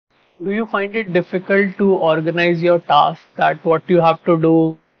Do you find it difficult to organize your tasks, that what you have to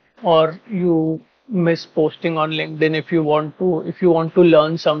do, or you miss posting on LinkedIn if you want to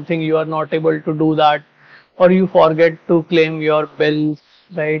learn something, you are not able to do that, or you forget to claim your bills,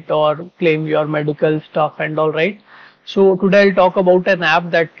 right, or claim your medical stuff and all, right? So today I'll talk about an app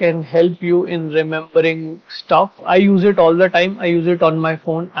that can help you in remembering stuff. I use it all the time. I use it on my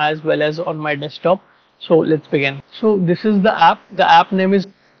phone as well as on my desktop. So let's begin. So this is the app. The app name is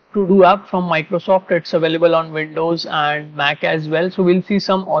To Do app from Microsoft. It's available on Windows and Mac as well. So we'll see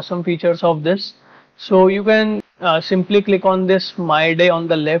some awesome features of this. So you can simply click on this My Day on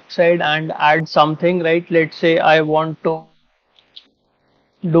the left side and add something, right? Let's say I want to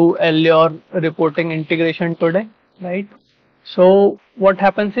do Allure reporting integration today, right? So what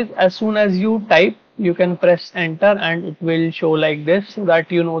happens is, as soon as you type, you can press enter and it will show like this, so that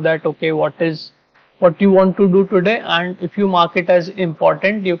you know that okay, what you want to do today. And if you mark it as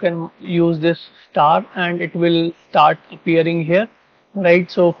important, you can use this star and it will start appearing here, right?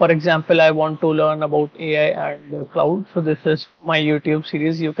 So for example, I want to learn about AI and the cloud, so this is my YouTube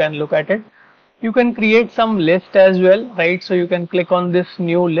series. You can look at it. You can create some list as well, right? So you can click on this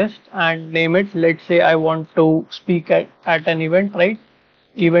new list and name it. Let's say I want to speak at an event, right?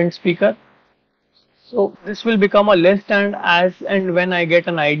 Event speaker. So this will become a list, and as and when I get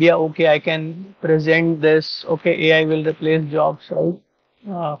an idea, okay, I can present this. Okay, AI will replace jobs, right?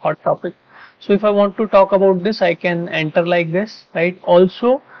 Hot topic. So if I want to talk about this, I can enter like this, right?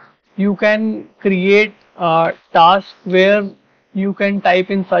 Also, you can create a task where you can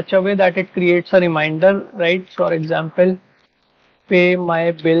type in such a way that it creates a reminder, right? For example, pay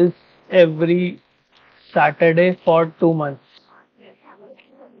my bills every Saturday for 2 months.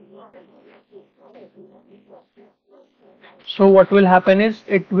 So what will happen is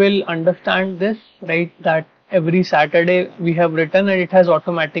it will understand this, right? That every Saturday we have written and it has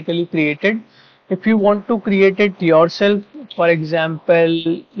automatically created. If you want to create it yourself, for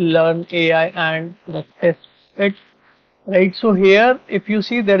example, learn AI and practice it, right? So here, if you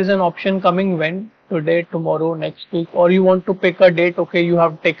see, there is an option coming when, today, tomorrow, next week, or you want to pick a date. Okay, you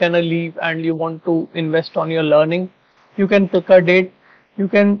have taken a leave and you want to invest on your learning. You can pick a date. You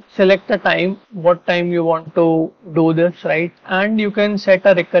can select a time, what time you want to do this, right? And you can set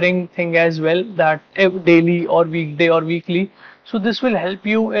a recurring thing as well, that daily or weekday or weekly. So this will help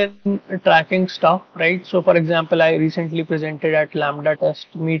you in tracking stuff, right? So for example, I recently presented at Lambda Test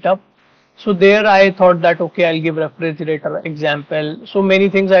Meetup. So there I thought that okay, I'll give refrigerator example. So many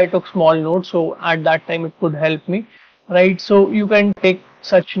things I took small notes. So at that time it could help me, right? So you can take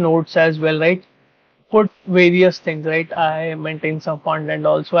such notes as well, right? Put various things, right? I maintain some fund and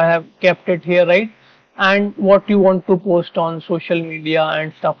also I have kept it here, right? And what you want to post on social media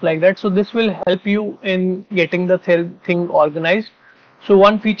and stuff like that. So this will help you in getting the thing organized. So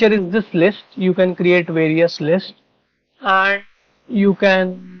one feature is this list. You can create various lists and you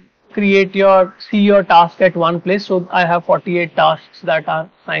can create see your task at one place. So I have 48 tasks that are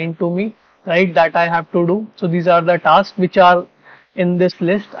assigned to me, right, that I have to do. So these are the tasks which are in this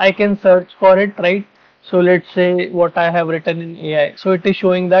list. I can search for it, right? So let's say what I have written in AI. So it is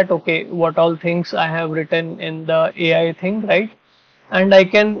showing that okay, what all things I have written in the AI thing, right? And I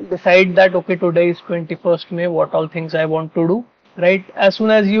can decide that okay, today is 21st May, what all things I want to do, right? As soon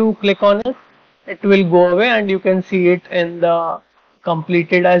as you click on it, it will go away and you can see it in the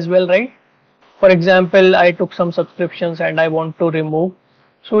completed as well, right? For example, I took some subscriptions and I want to remove.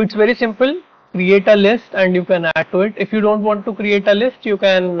 So it's very simple. Create a list and you can add to it. If you don't want to create a list, you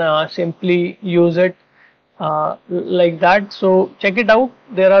can simply use it like that. So check it out.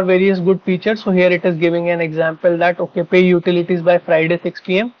 There are various good features. So here it is giving an example that okay, pay utilities by Friday 6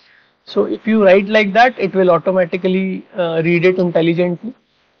 p.m. So if you write like that, it will automatically read it intelligently,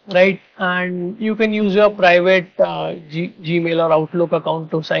 right? And you can use your private Gmail or Outlook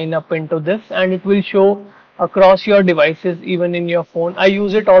account to sign up into this, and it will show across your devices, even in your phone. I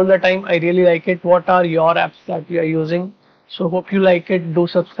use it all the time. I really like it. What are your apps that you are using? So hope you like it. Do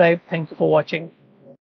subscribe. Thanks for watching.